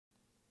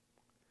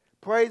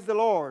Praise the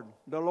Lord.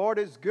 The Lord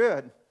is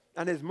good,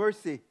 and His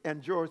mercy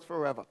endures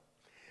forever.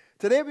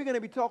 Today we're going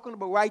to be talking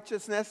about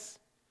righteousness,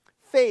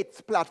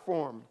 faith's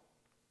platform.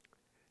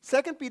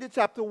 2 Peter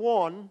chapter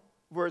 1,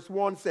 verse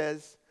 1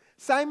 says,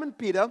 Simon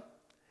Peter,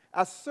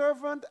 a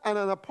servant and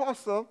an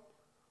apostle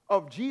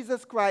of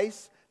Jesus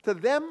Christ, to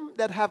them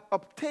that have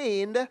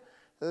obtained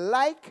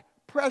like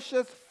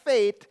precious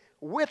faith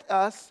with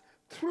us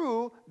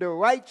through the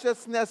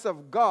righteousness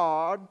of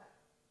God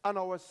and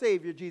our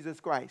Savior Jesus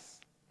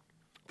Christ.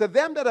 To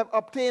them that have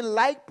obtained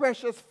like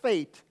precious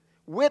faith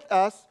with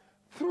us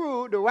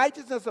through the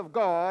righteousness of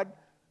God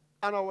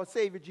and our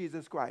Savior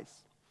Jesus Christ.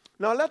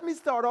 Now let me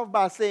start off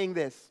by saying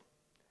this.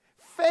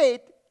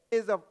 Faith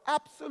is of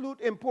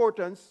absolute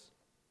importance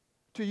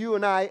to you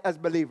and I as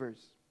believers.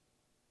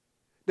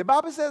 The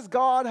Bible says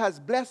God has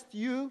blessed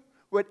you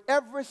with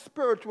every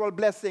spiritual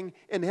blessing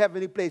in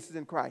heavenly places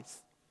in Christ.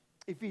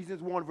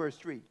 Ephesians 1 verse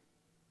 3.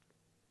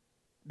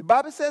 The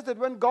Bible says that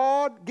when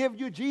God gave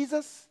you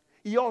Jesus,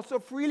 He also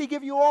freely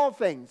gave you all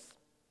things.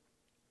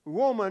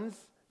 Romans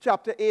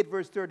chapter 8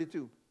 verse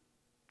 32.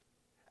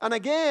 And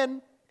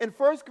again, in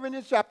 1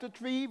 Corinthians chapter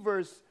 3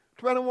 verse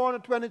 21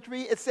 and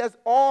 23, it says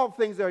all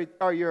things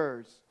are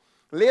yours.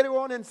 Later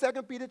on in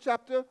 2 Peter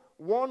chapter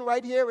 1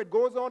 right here, it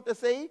goes on to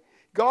say,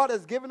 God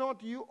has given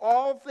unto you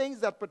all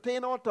things that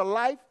pertain unto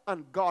life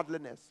and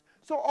godliness.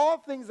 So all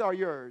things are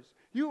yours.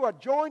 You are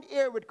joint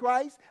heir with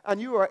Christ,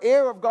 and you are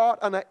heir of God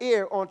and an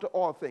heir unto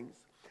all things.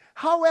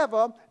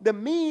 However, the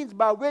means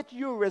by which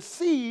you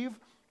receive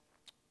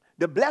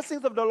the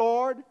blessings of the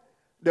Lord,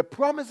 the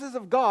promises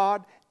of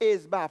God,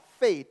 is by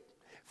faith.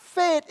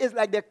 Faith is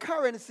like the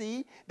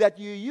currency that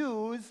you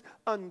use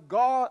on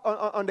God,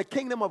 on the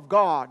kingdom of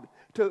God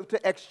to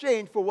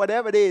exchange for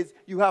whatever it is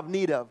you have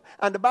need of.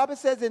 And the Bible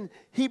says in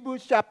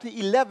Hebrews chapter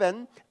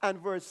 11 and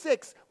verse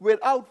 6,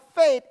 without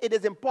faith it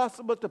is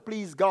impossible to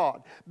please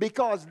God,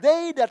 because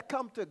they that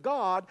come to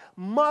God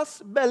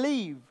must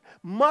believe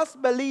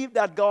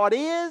that God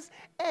is,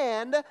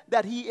 and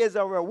that He is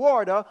a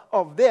rewarder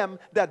of them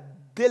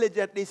that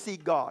diligently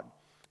seek God.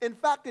 In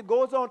fact, it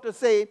goes on to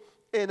say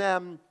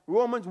in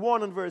Romans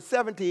 1 and verse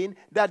 17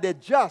 that the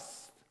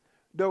just,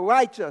 the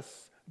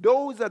righteous,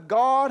 those that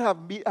God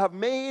have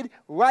made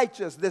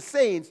righteous, the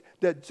saints,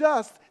 the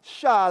just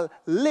shall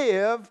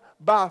live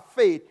by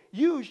faith.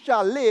 You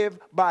shall live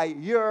by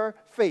your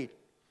faith.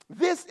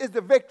 This is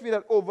the victory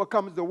that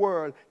overcomes the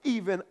world,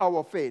 even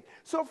our faith.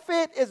 So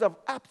faith is of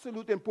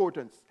absolute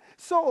importance.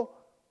 So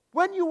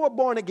when you were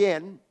born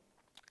again,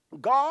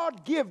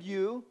 God gave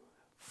you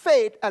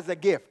faith as a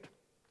gift.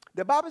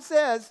 The Bible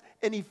says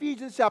in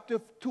Ephesians chapter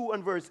 2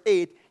 and verse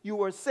 8, you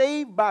were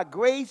saved by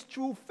grace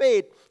through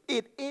faith.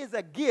 It is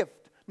a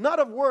gift, not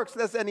of works,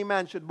 lest any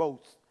man should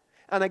boast.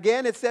 And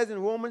again, it says in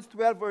Romans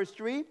 12 verse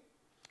 3,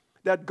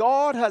 that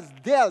God has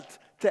dealt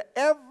to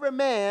every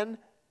man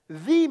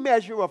the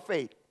measure of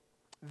faith.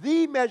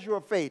 The measure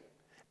of faith.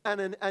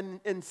 And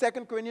in 2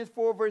 Corinthians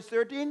 4 verse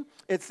 13,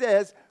 it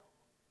says,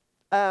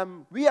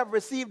 we have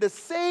received the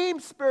same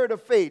spirit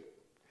of faith.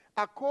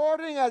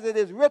 According as it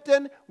is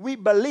written, we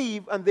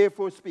believe and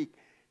therefore speak.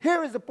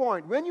 Here is the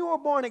point. When you are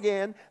born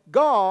again,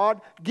 God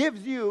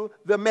gives you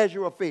the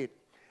measure of faith.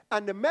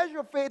 And the measure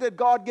of faith that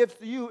God gives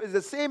to you is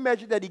the same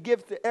measure that He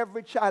gives to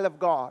every child of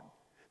God.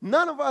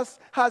 None of us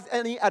has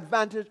any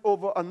advantage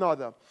over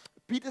another.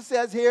 Peter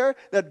says here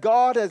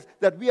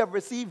that we have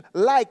received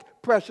like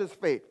precious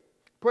faith.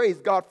 Praise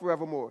God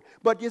forevermore.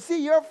 But you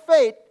see, your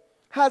faith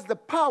has the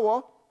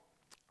power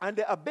and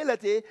the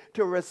ability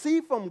to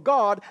receive from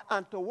God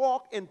and to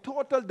walk in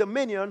total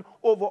dominion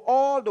over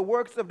all the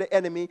works of the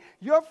enemy.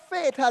 Your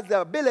faith has the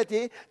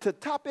ability to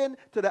tap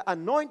into the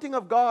anointing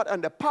of God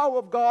and the power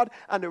of God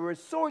and the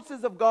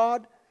resources of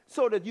God,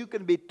 so that you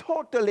can be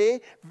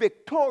totally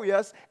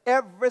victorious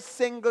every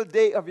single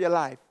day of your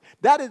life.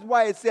 That is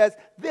why it says,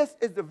 this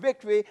is the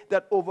victory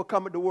that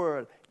overcometh the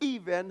world,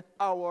 even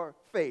our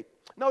faith.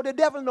 Now the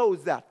devil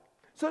knows that.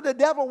 So the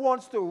devil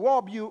wants to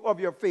rob you of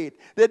your faith.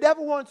 The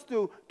devil wants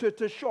to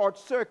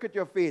short-circuit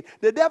your faith.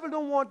 The devil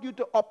don't want you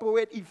to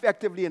operate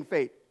effectively in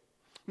faith.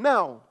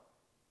 Now,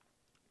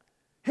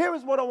 here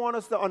is what I want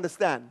us to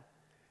understand.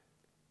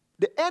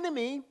 The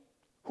enemy,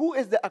 who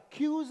is the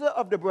accuser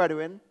of the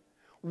brethren,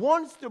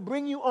 wants to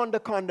bring you under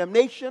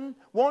condemnation,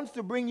 wants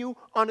to bring you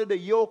under the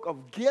yoke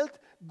of guilt,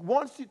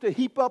 wants you to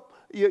heap up,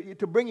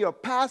 to bring your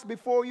past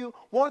before you,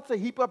 wants to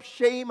heap up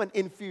shame and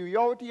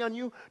inferiority on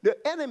you. The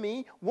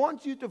enemy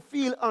wants you to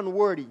feel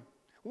unworthy.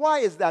 Why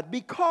is that?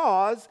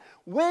 Because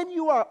when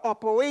you are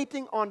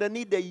operating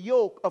underneath the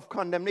yoke of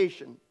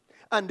condemnation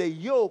and the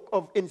yoke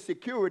of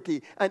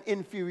insecurity and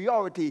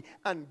inferiority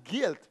and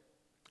guilt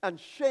and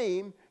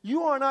shame,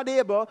 you are not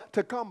able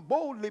to come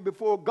boldly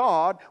before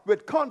God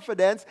with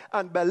confidence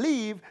and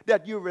believe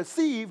that you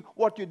receive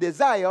what you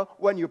desire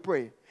when you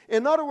pray.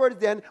 In other words,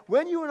 then,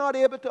 when you're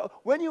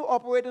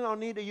operating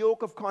underneath the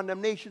yoke of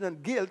condemnation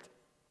and guilt,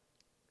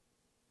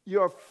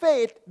 your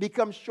faith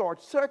becomes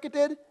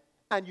short-circuited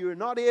and you're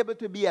not able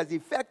to be as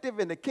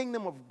effective in the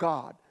kingdom of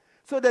God.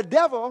 So the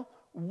devil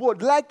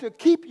would like to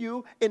keep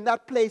you in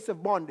that place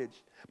of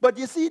bondage. But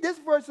you see, this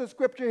verse of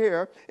scripture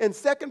here in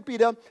 2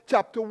 Peter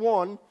chapter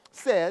 1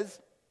 says,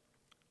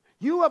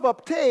 you have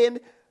obtained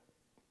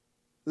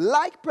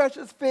like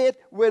precious faith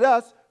with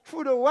us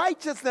through the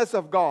righteousness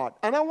of God.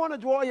 And I want to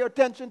draw your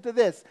attention to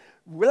this.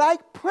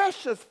 Like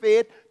precious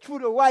faith through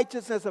the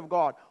righteousness of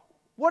God.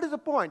 What is the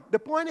point? The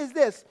point is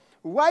this.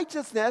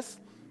 Righteousness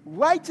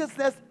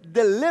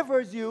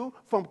delivers you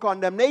from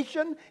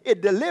condemnation.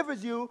 It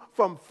delivers you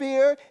from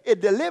fear. It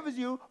delivers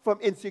you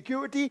from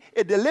insecurity.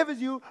 It delivers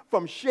you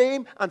from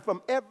shame and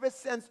from every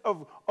sense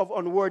of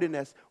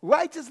unworthiness.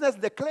 Righteousness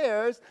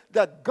declares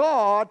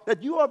that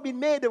you have been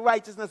made the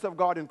righteousness of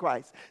God in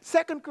Christ.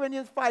 2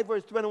 Corinthians 5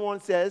 verse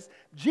 21 says,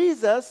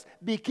 Jesus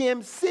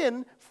became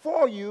sin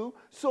for you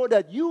so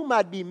that you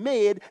might be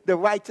made the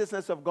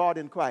righteousness of God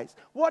in Christ.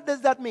 What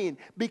does that mean?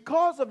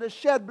 Because of the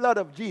shed blood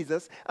of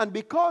Jesus and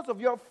because of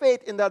your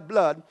faith in that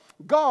blood,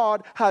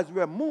 God has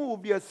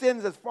removed your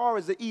sins as far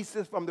as the east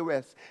is from the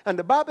west. And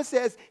the Bible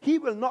says he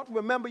will not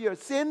remember your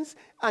sins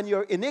and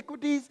your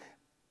iniquities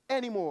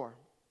anymore.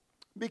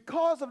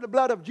 Because of the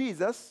blood of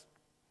Jesus,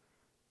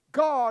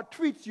 God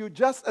treats you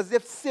just as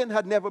if sin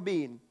had never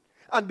been.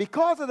 And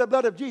because of the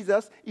blood of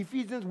Jesus,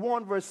 Ephesians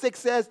 1 verse 6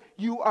 says,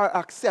 you are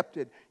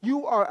accepted.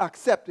 You are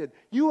accepted.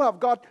 You have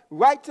got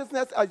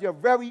righteousness as your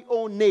very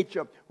own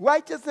nature.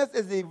 Righteousness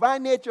is the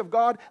divine nature of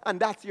God, and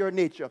that's your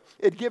nature.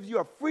 It gives you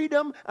a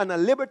freedom and a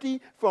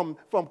liberty from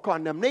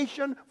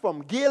condemnation,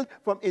 from guilt,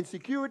 from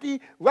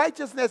insecurity.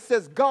 Righteousness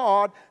says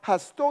God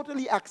has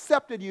totally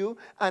accepted you,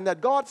 and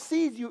that God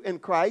sees you in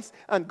Christ,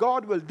 and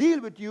God will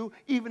deal with you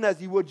even as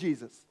he would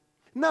Jesus.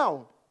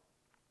 Now,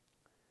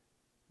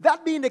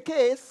 that being the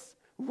case,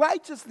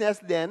 righteousness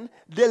then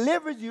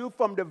delivers you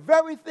from the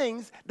very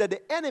things that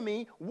the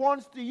enemy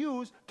wants to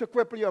use to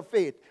cripple your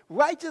faith.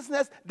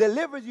 Righteousness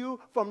delivers you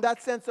from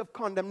that sense of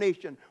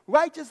condemnation.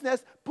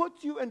 Righteousness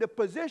puts you in the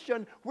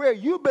position where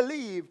you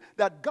believe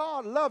that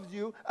God loves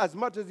you as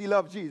much as he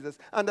loves Jesus,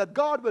 and that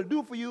God will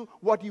do for you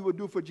what he would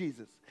do for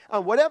Jesus.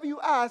 And whatever you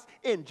ask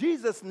in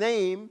Jesus'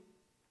 name,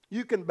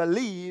 you can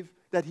believe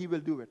that he will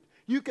do it.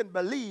 You can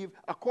believe,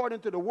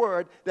 according to the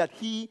word, that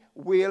he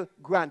will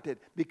grant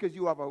it, because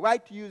you have a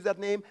right to use that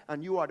name,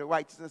 and you are the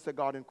righteousness of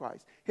God in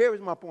Christ. Here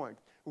is my point.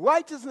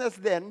 Righteousness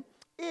then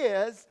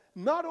is,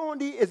 not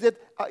only is it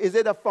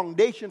a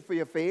foundation for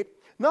your faith,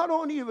 not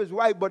only is it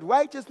right, but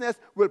righteousness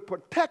will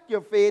protect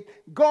your faith,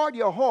 guard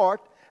your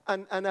heart,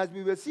 and as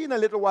we will see in a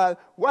little while,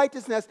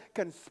 righteousness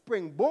can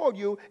springboard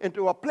you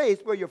into a place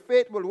where your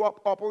faith will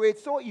operate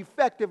so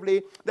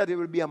effectively that it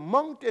will be a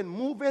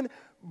mountain-moving,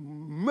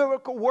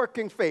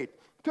 miracle-working faith.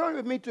 Turn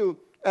with me to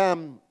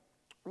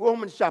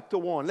Romans chapter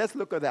 1. Let's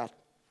look at that.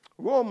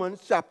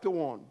 Romans chapter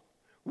 1.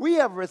 We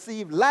have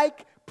received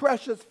like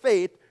precious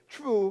faith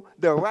through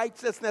the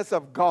righteousness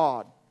of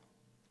God.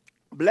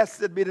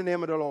 Blessed be the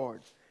name of the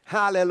Lord.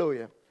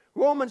 Hallelujah.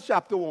 Romans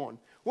chapter 1.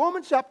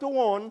 Romans chapter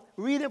 1,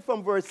 reading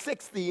from verse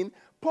 16,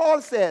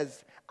 Paul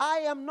says, I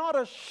am not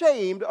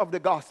ashamed of the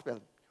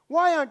gospel.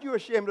 Why aren't you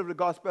ashamed of the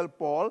gospel,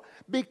 Paul?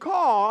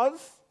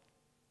 Because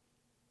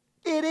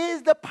it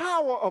is the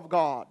power of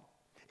God.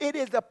 It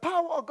is the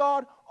power of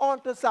God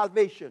unto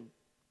salvation.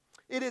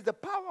 It is the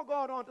power of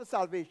God unto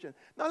salvation.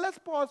 Now let's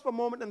pause for a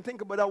moment and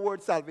think about that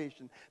word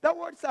salvation. That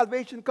word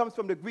salvation comes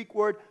from the Greek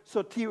word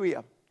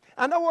soteria.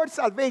 And that word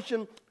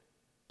salvation,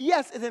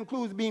 yes, it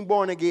includes being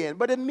born again,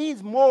 but it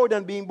means more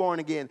than being born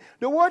again.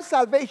 The word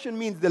salvation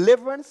means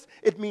deliverance,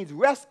 it means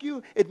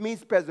rescue, it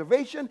means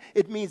preservation,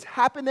 it means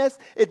happiness,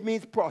 it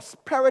means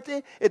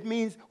prosperity, it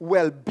means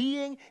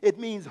well-being, it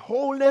means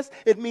wholeness,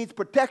 it means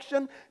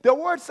protection. The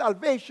word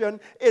salvation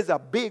is a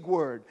big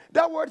word.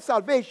 That word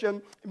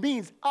salvation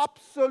means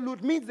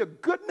absolute, means the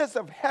goodness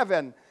of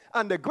heaven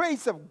and the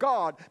grace of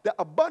God, the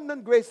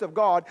abundant grace of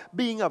God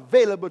being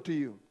available to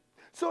you.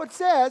 So it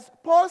says,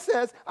 Paul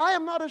says, I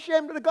am not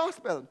ashamed of the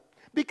gospel,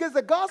 because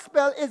the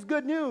gospel is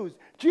good news.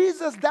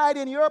 Jesus died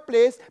in your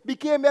place,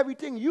 became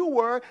everything you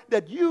were,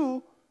 that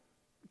you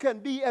can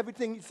be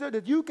everything, so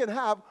that you can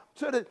have,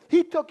 so that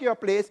he took your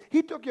place,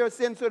 he took your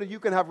sin so that you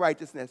can have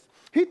righteousness.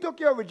 He took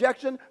your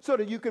rejection so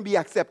that you can be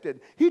accepted.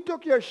 He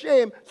took your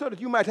shame so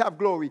that you might have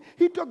glory.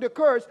 He took the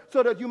curse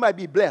so that you might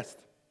be blessed.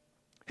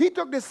 He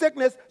took the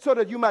sickness so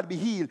that you might be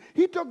healed.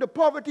 He took the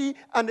poverty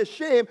and the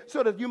shame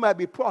so that you might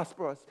be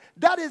prosperous.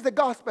 That is the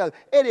gospel.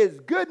 It is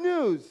good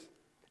news.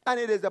 And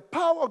it is the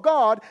power of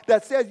God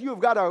that says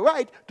you've got a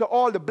right to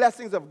all the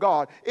blessings of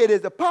God. It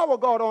is the power of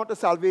God unto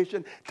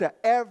salvation to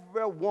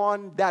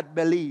everyone that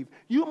believes.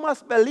 You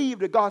must believe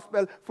the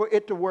gospel for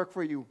it to work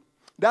for you.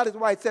 That is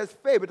why it says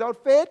faith.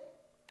 Without faith,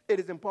 it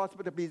is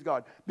impossible to please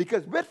God.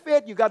 Because with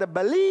faith, you got to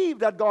believe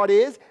that God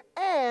is,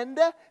 and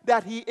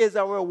that he is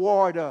a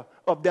rewarder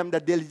of them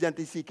that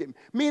diligently seek him.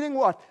 Meaning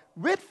what?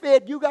 With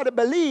faith, you got to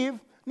believe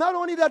not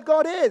only that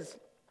God is,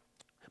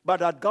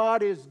 but that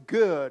God is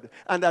good,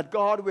 and that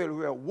God will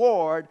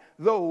reward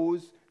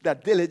those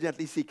that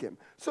diligently seek him.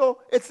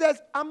 So it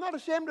says, I'm not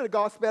ashamed of the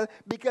gospel,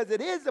 because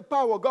it is the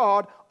power of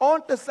God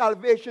unto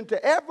salvation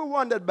to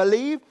everyone that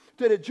believes,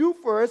 to the Jew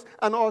first,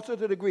 and also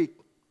to the Greek.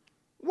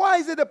 Why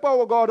is it the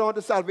power of God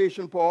unto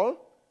salvation, Paul?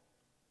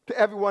 to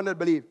everyone that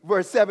believes.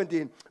 Verse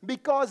 17,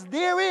 because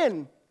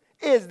therein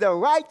is the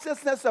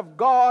righteousness of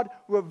God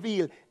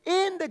revealed.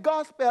 In the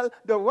gospel,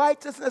 the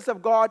righteousness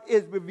of God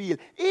is revealed.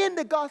 In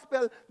the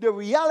gospel, the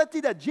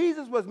reality that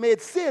Jesus was made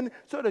sin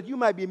so that you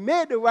might be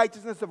made the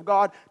righteousness of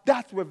God,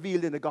 that's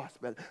revealed in the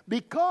gospel.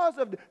 Because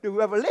of the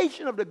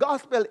revelation of the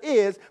gospel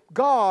is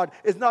God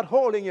is not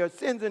holding your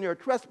sins and your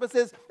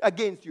trespasses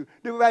against you.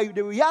 The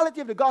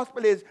reality of the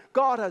gospel is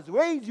God has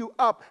raised you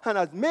up and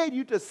has made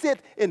you to sit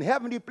in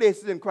heavenly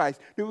places in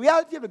Christ. The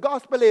reality of the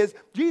gospel is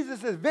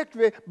Jesus'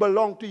 victory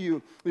belongs to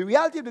you. The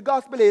reality of the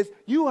gospel is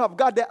you have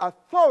got the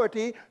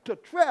authority to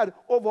tread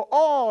over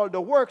all the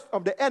works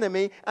of the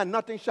enemy, and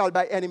nothing shall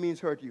by any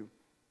means hurt you.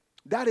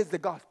 That is the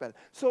gospel.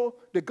 So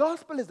the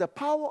gospel is the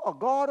power of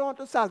God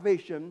unto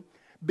salvation,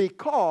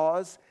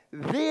 because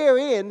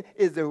therein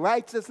is the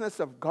righteousness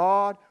of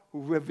God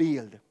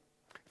revealed.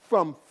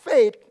 From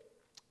faith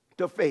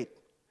to faith.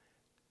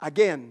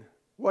 Again,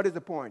 what is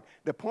the point?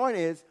 The point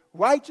is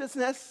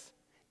righteousness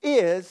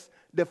is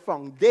the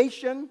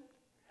foundation,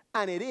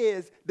 and it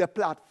is the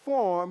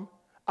platform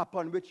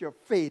upon which your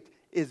faith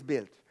is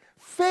built.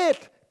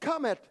 Faith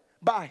cometh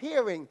by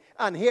hearing,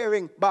 and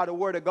hearing by the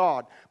word of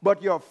God.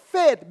 But your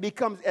faith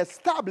becomes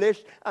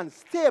established and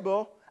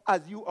stable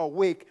as you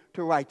awake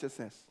to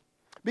righteousness.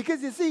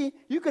 Because you see,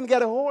 you can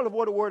get a hold of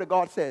what the word of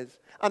God says,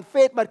 and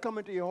faith might come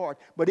into your heart.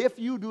 But if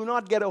you do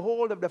not get a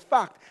hold of the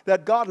fact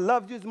that God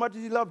loves you as much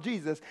as he loved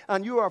Jesus,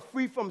 and you are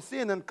free from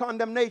sin and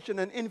condemnation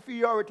and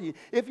inferiority,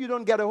 if you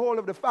don't get a hold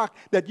of the fact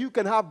that you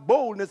can have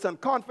boldness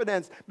and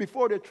confidence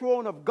before the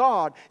throne of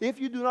God, if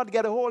you do not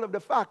get a hold of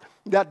the fact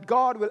that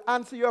God will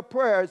answer your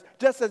prayers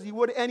just as he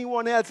would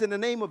anyone else in the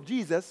name of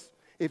Jesus,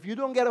 if you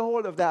don't get a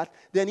hold of that,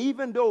 then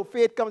even though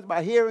faith comes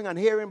by hearing and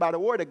hearing by the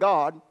word of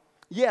God,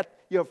 yet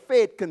your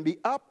faith can be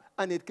up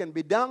and it can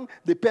be down,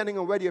 depending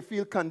on whether you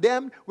feel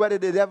condemned, whether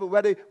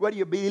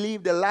you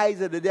believe the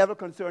lies of the devil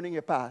concerning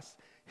your past.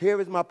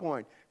 Here is my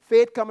point.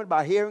 Faith cometh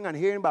by hearing, and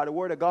hearing by the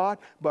word of God,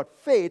 but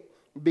faith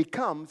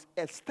becomes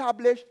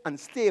established and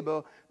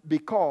stable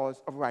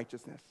because of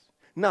righteousness.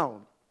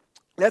 Now,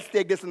 let's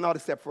take this another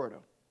step further.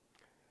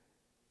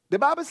 The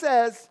Bible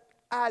says,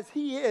 as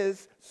he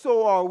is,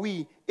 so are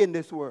we in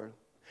this world.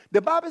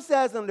 The Bible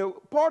says, and the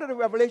part of the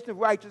revelation of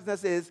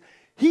righteousness is,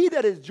 he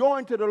that is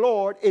joined to the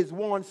Lord is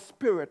one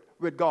spirit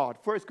with God.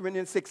 1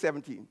 Corinthians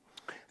 6:17.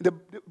 The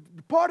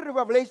part of the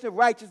revelation of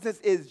righteousness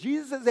is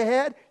Jesus is the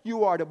head,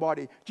 you are the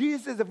body.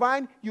 Jesus is the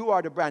vine, you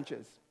are the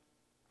branches.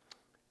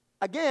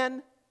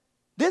 Again,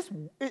 this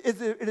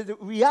is a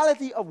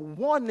reality of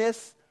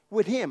oneness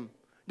with him.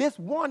 This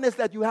oneness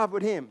that you have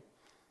with him.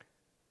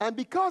 And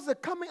because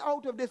of coming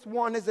out of this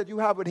oneness that you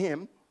have with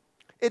him,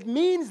 it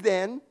means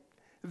then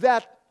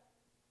that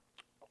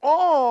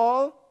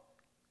all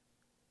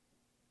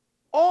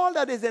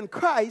that is in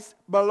Christ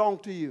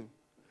belongs to you.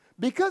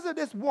 Because of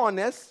this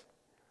oneness,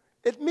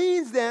 it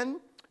means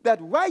then that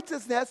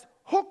righteousness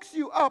hooks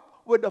you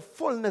up with the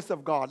fullness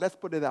of God. Let's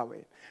put it that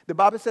way. The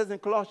Bible says in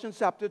Colossians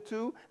chapter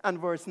 2 and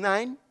verse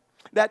 9,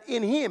 that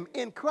in him,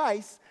 in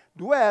Christ,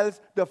 dwells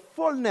the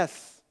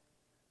fullness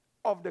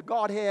of the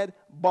Godhead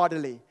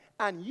bodily.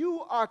 And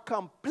you are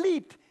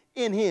complete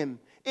in him.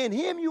 In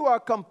him you are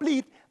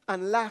complete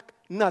and lack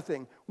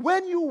nothing.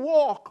 When you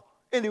walk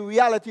in the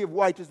reality of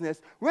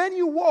righteousness, when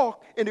you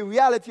walk in the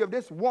reality of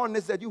this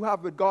oneness that you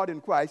have with God in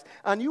Christ,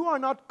 and you are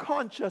not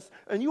conscious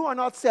and you are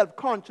not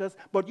self-conscious,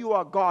 but you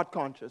are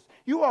God-conscious.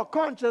 You are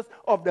conscious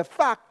of the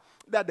fact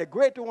that the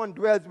greater one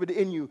dwells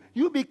within you.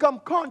 You become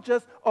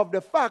conscious of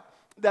the fact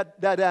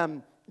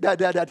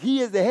that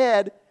he is the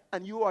head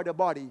and you are the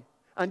body.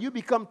 And you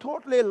become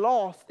totally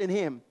lost in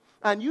him.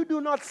 And you do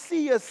not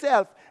see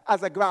yourself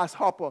as a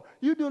grasshopper.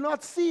 You do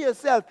not see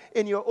yourself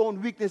in your own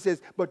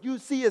weaknesses, but you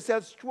see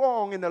yourself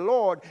strong in the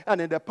Lord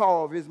and in the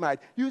power of his might.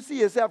 You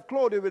see yourself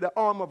clothed with the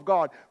arm of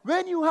God.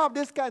 When you have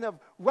this kind of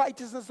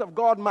righteousness of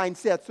God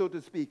mindset, so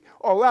to speak,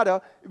 or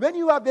rather, when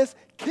you have this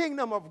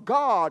kingdom of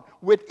God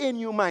within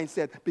you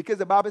mindset, because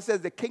the Bible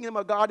says the kingdom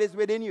of God is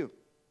within you.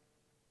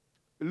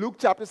 Luke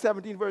chapter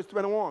 17, verse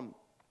 21.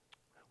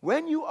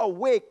 When you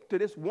awake to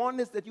this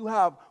oneness that you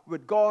have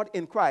with God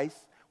in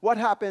Christ, what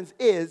happens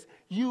is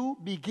you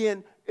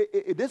begin,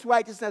 this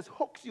righteousness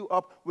hooks you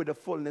up with the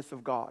fullness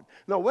of God.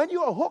 Now, when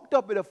you are hooked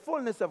up with the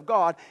fullness of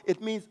God, it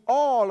means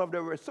all of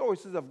the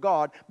resources of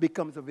God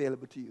becomes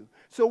available to you.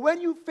 So when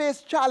you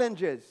face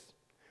challenges,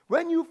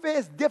 when you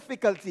face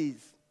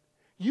difficulties,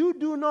 you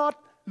do not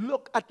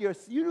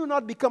you do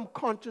not become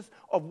conscious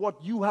of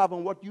what you have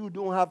and what you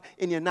don't have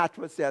in your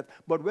natural self.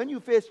 But when you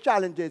face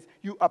challenges,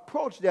 you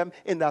approach them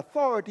in the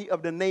authority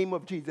of the name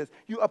of Jesus.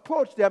 You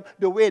approach them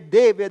the way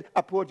David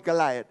approached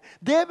Goliath.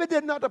 David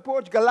did not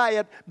approach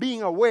Goliath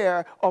being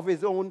aware of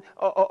his own,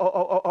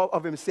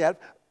 of himself.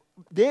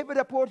 David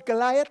approached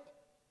Goliath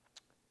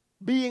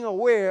being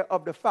aware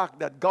of the fact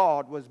that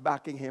God was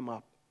backing him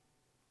up.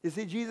 You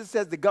see, Jesus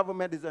says the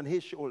government is on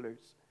his shoulders.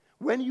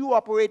 When you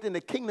operate in the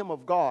kingdom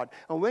of God,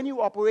 and when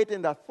you operate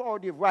in the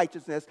authority of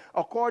righteousness,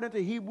 according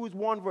to Hebrews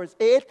 1 verse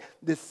 8,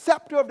 the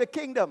scepter of the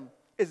kingdom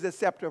is the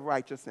scepter of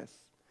righteousness.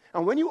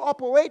 And when you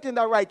operate in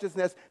that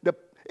righteousness,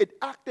 It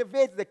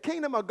activates the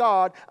kingdom of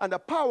God and the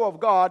power of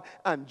God,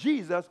 and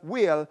Jesus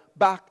will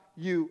back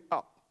you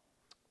up.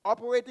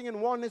 Operating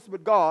in oneness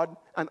with God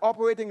and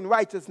operating in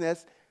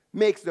righteousness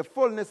makes the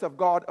fullness of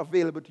God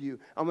available to you.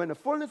 And when the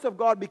fullness of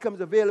God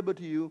becomes available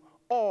to you,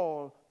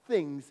 all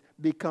things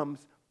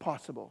becomes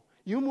possible.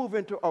 You move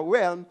into a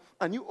realm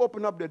and you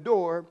open up the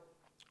door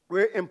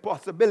where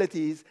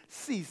impossibilities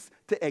cease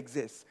to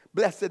exist.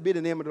 Blessed be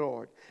the name of the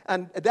Lord.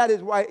 And that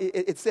is why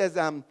it says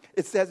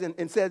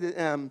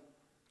in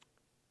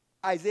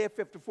Isaiah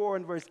 54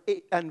 and verse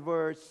 8 and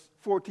verse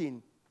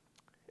 14.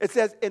 It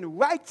says, in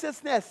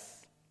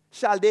righteousness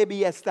shall they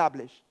be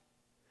established.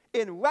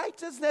 In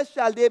righteousness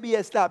shall they be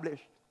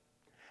established.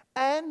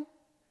 And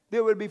they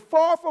will be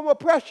far from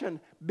oppression,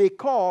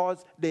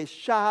 because they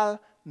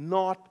shall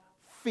not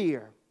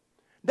fear.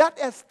 That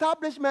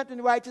establishment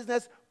in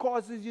righteousness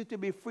causes you to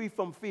be free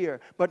from fear.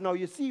 But now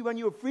you see, when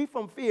you're free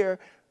from fear,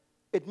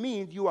 it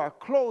means you are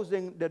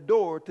closing the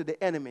door to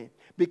the enemy.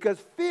 Because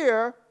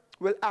fear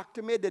will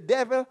activate the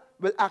devil,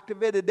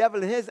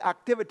 in his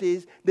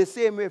activities, the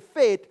same way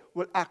faith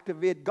will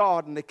activate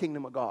God in the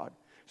kingdom of God.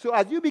 So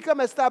as you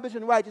become established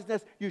in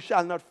righteousness, you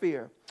shall not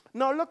fear.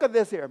 Now look at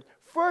this here.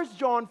 1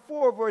 John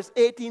 4 verse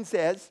 18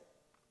 says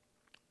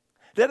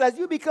that as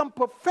you become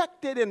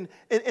perfected in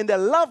the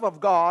love of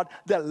God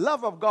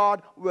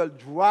will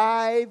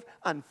drive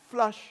and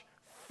flush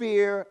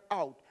fear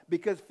out,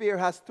 because fear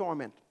has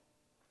torment.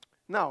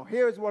 Now,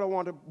 here's what I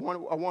want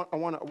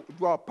to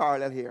draw a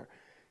parallel here.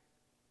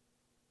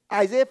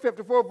 Isaiah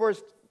 54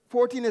 verse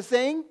 14 is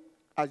saying,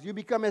 as you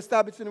become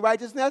established in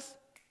righteousness,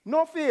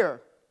 no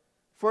fear.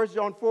 1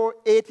 John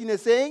 4:18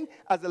 is saying,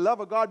 as the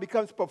love of God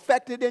becomes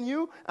perfected in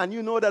you, and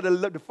you know that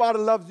the Father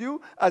loves you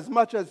as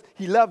much as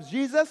he loves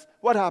Jesus,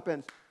 what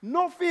happens?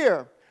 No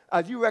fear.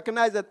 As you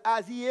recognize that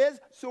as he is,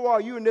 so are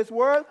you in this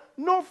world,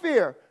 no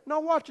fear. Now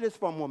watch this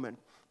for a moment.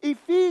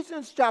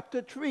 Ephesians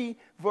chapter 3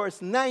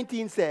 verse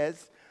 19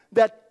 says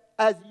that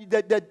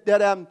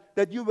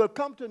that you will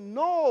come to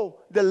know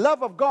the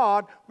love of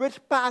God, which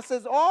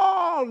passes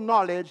all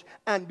knowledge,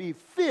 and be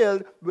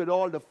filled with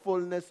all the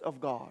fullness of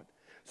God.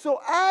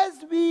 So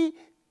as we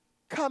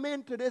come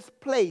into this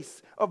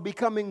place of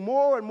becoming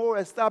more and more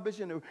established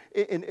in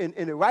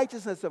the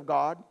righteousness of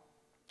God,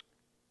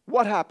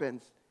 what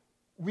happens?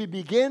 We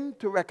begin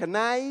to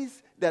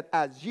recognize that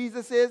as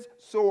Jesus is,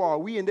 so are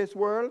we in this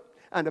world.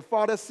 And the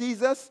Father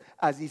sees us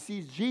as he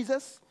sees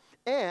Jesus.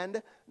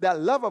 And that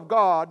love of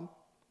God,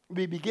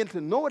 we begin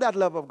to know that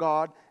love of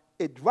God.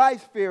 It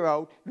drives fear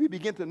out. We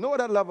begin to know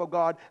that love of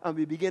God, and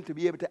we begin to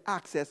be able to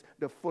access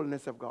the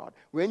fullness of God.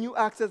 When you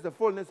access the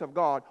fullness of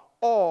God,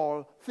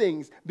 all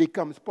things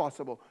becomes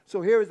possible.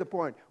 So here is the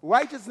point.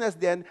 Righteousness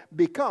then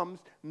becomes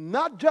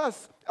not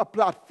just a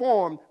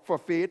platform for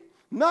faith,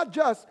 not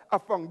just a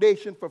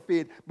foundation for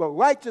faith, but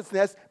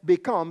righteousness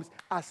becomes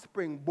a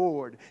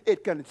springboard.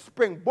 It can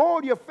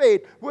springboard your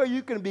faith, where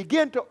you can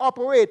begin to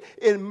operate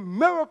in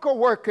miracle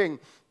working,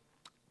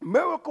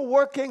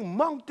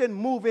 mountain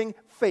moving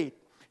faith.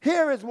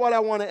 Here is what I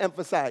want to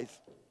emphasize.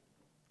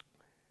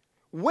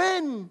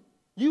 When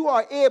you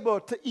are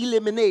able to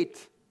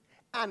eliminate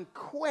and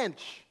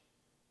quench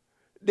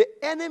the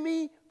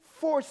enemy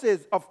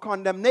forces of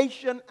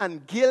condemnation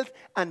and guilt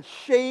and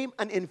shame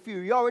and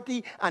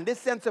inferiority and this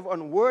sense of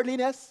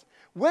unworthiness,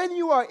 when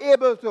you are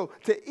able to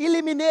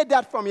eliminate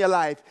that from your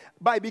life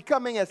by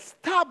becoming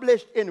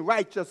established in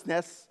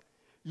righteousness,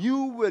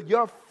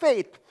 your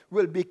faith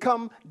will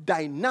become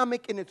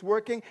dynamic in its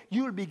working.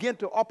 You will begin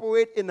to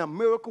operate in a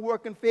miracle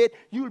working faith.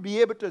 You will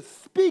be able to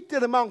speak to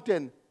the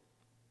mountain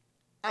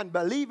and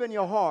believe in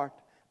your heart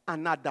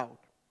and not doubt.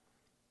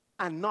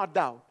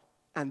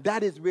 And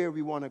that is where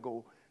we want to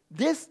go.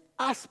 This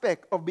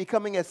aspect of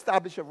becoming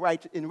established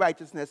in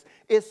righteousness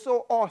is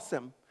so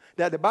awesome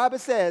that the Bible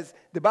says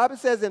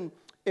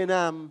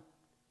in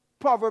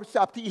Proverbs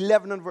chapter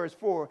 11 and verse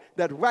 4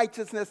 that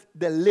righteousness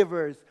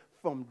delivers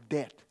from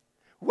death.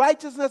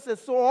 Righteousness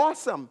is so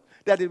awesome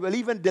that it will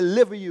even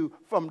deliver you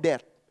from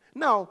death.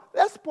 Now,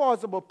 let's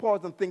pause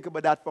and think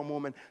about that for a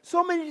moment.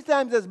 So many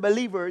times as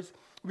believers,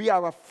 we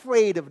are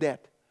afraid of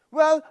death.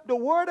 Well, the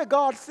Word of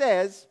God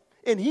says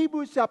in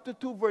Hebrews chapter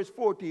 2 verse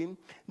 14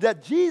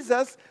 that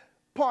Jesus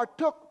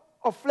partook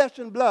of flesh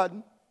and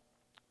blood,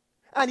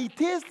 and he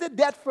tasted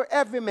death for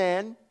every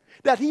man,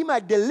 that he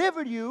might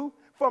deliver you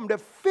from the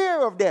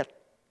fear of death.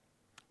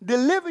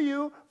 Deliver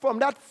you from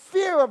that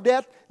fear of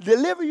death.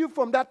 Deliver you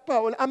from that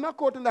power. I'm not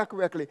quoting that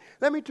correctly.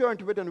 Let me turn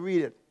to it and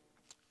read it.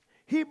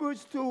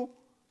 Hebrews 2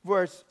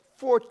 verse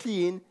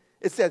 14,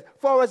 it says,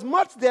 for as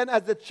much then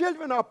as the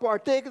children are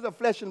partakers of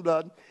flesh and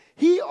blood,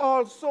 he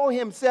also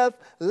himself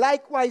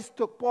likewise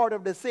took part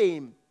of the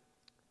same,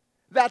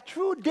 that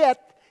through death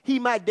he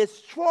might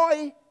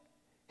destroy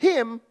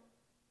him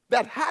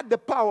that had the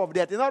power of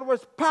death. In other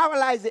words,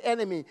 paralyze the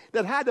enemy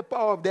that had the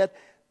power of death,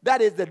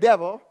 that is the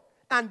devil,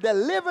 and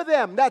deliver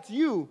them, that's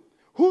you,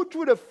 who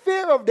through the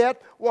fear of death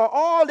were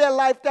all their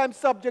lifetime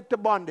subject to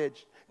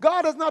bondage.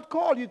 God has not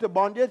called you to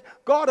bondage.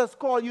 God has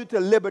called you to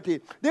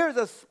liberty. There is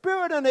a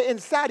spirit on the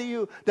inside of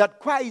you that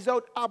cries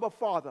out, Abba,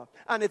 Father.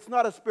 And it's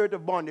not a spirit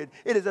of bondage.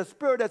 It is a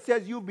spirit that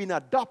says you've been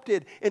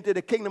adopted into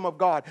the kingdom of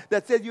God,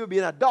 that says you've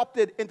been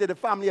adopted into the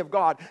family of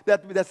God,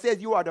 that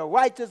says you are the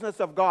righteousness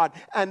of God,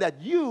 and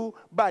that you,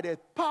 by the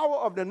power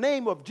of the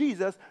name of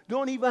Jesus,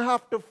 don't even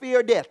have to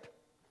fear death.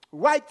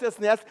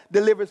 Righteousness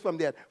delivers from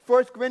death.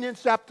 1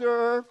 Corinthians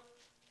chapter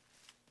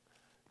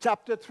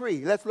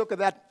 3. Let's look at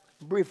that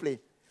briefly.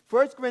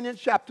 1 Corinthians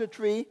chapter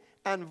 3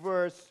 and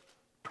verse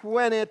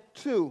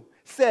 22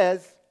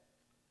 says,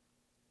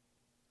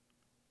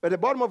 at the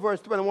bottom of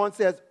verse 21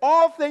 says,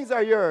 all things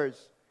are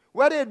yours,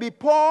 whether it be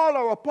Paul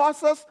or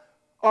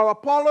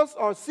Apollos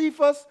or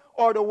Cephas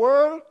or the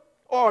world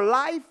or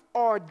life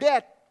or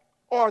death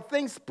or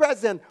things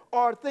present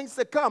or things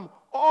to come,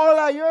 all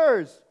are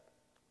yours.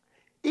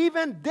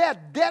 Even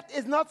death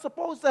is not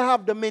supposed to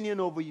have dominion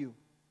over you.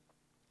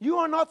 You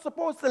are not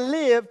supposed to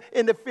live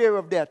in the fear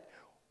of death.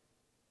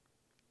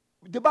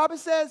 The Bible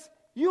says,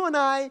 you and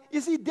I,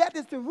 you see, death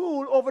is to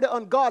rule over the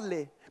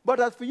ungodly. But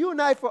as for you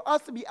and I, for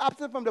us to be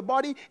absent from the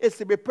body is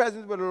to be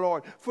present with the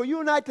Lord. For you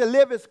and I to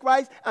live is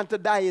Christ and to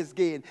die is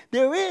gain.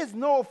 There is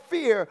no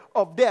fear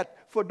of death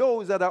for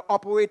those that are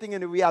operating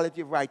in the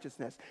reality of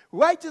righteousness.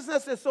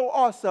 Righteousness is so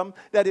awesome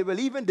that it will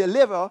even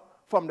deliver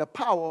from the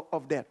power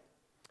of death.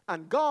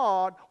 And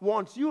God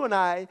wants you and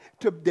I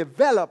to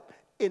develop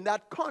in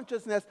that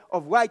consciousness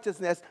of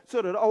righteousness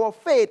so that our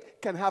faith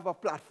can have a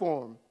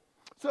platform,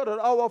 so that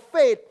our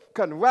faith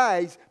can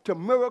rise to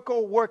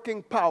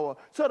miracle-working power,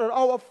 so that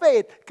our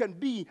faith can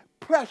be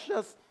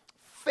precious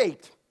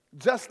faith,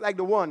 just like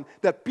the one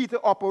that Peter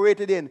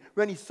operated in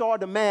when he saw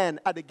the man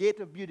at the gate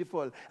of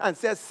Beautiful and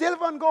says,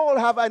 silver and gold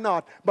have I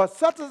not, but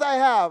such as I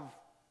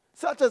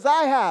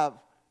have,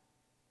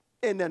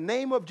 in the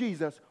name of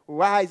Jesus,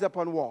 rise up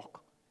and walk.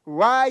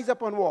 Rise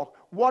up and walk.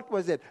 What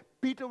was it?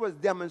 Peter was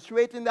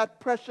demonstrating that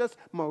precious,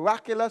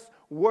 miraculous,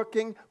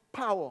 working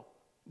power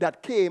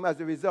that came as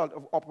a result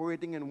of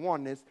operating in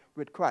oneness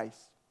with Christ.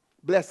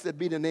 Blessed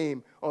be the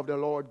name of the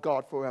Lord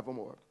God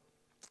forevermore.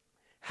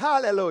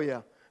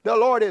 Hallelujah. The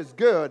Lord is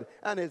good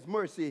and his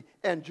mercy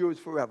endures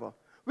forever.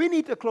 We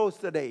need to close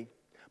today,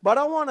 but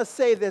I want to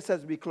say this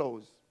as we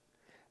close.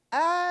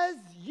 As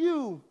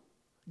you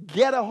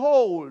get a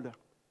hold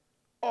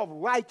of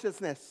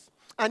righteousness,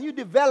 and you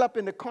develop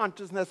in the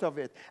consciousness of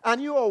it,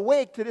 and you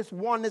awake to this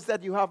oneness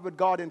that you have with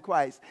God in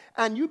Christ,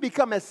 and you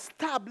become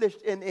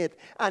established in it,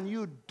 and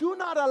you do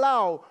not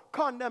allow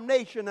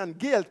condemnation and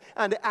guilt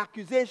and the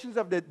accusations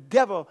of the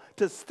devil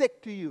to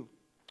stick to you,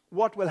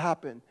 what will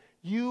happen?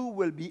 You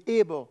will be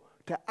able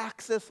to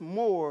access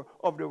more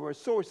of the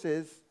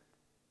resources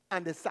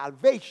and the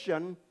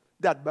salvation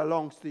that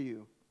belongs to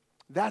you.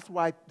 That's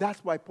why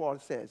Paul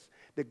says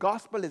the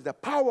gospel is the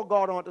power of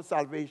God unto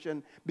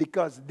salvation,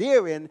 because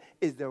therein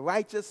is the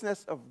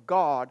righteousness of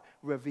God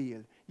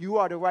revealed. You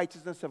are the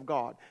righteousness of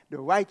God. The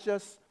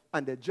righteous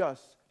and the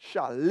just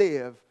shall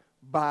live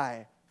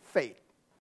by faith.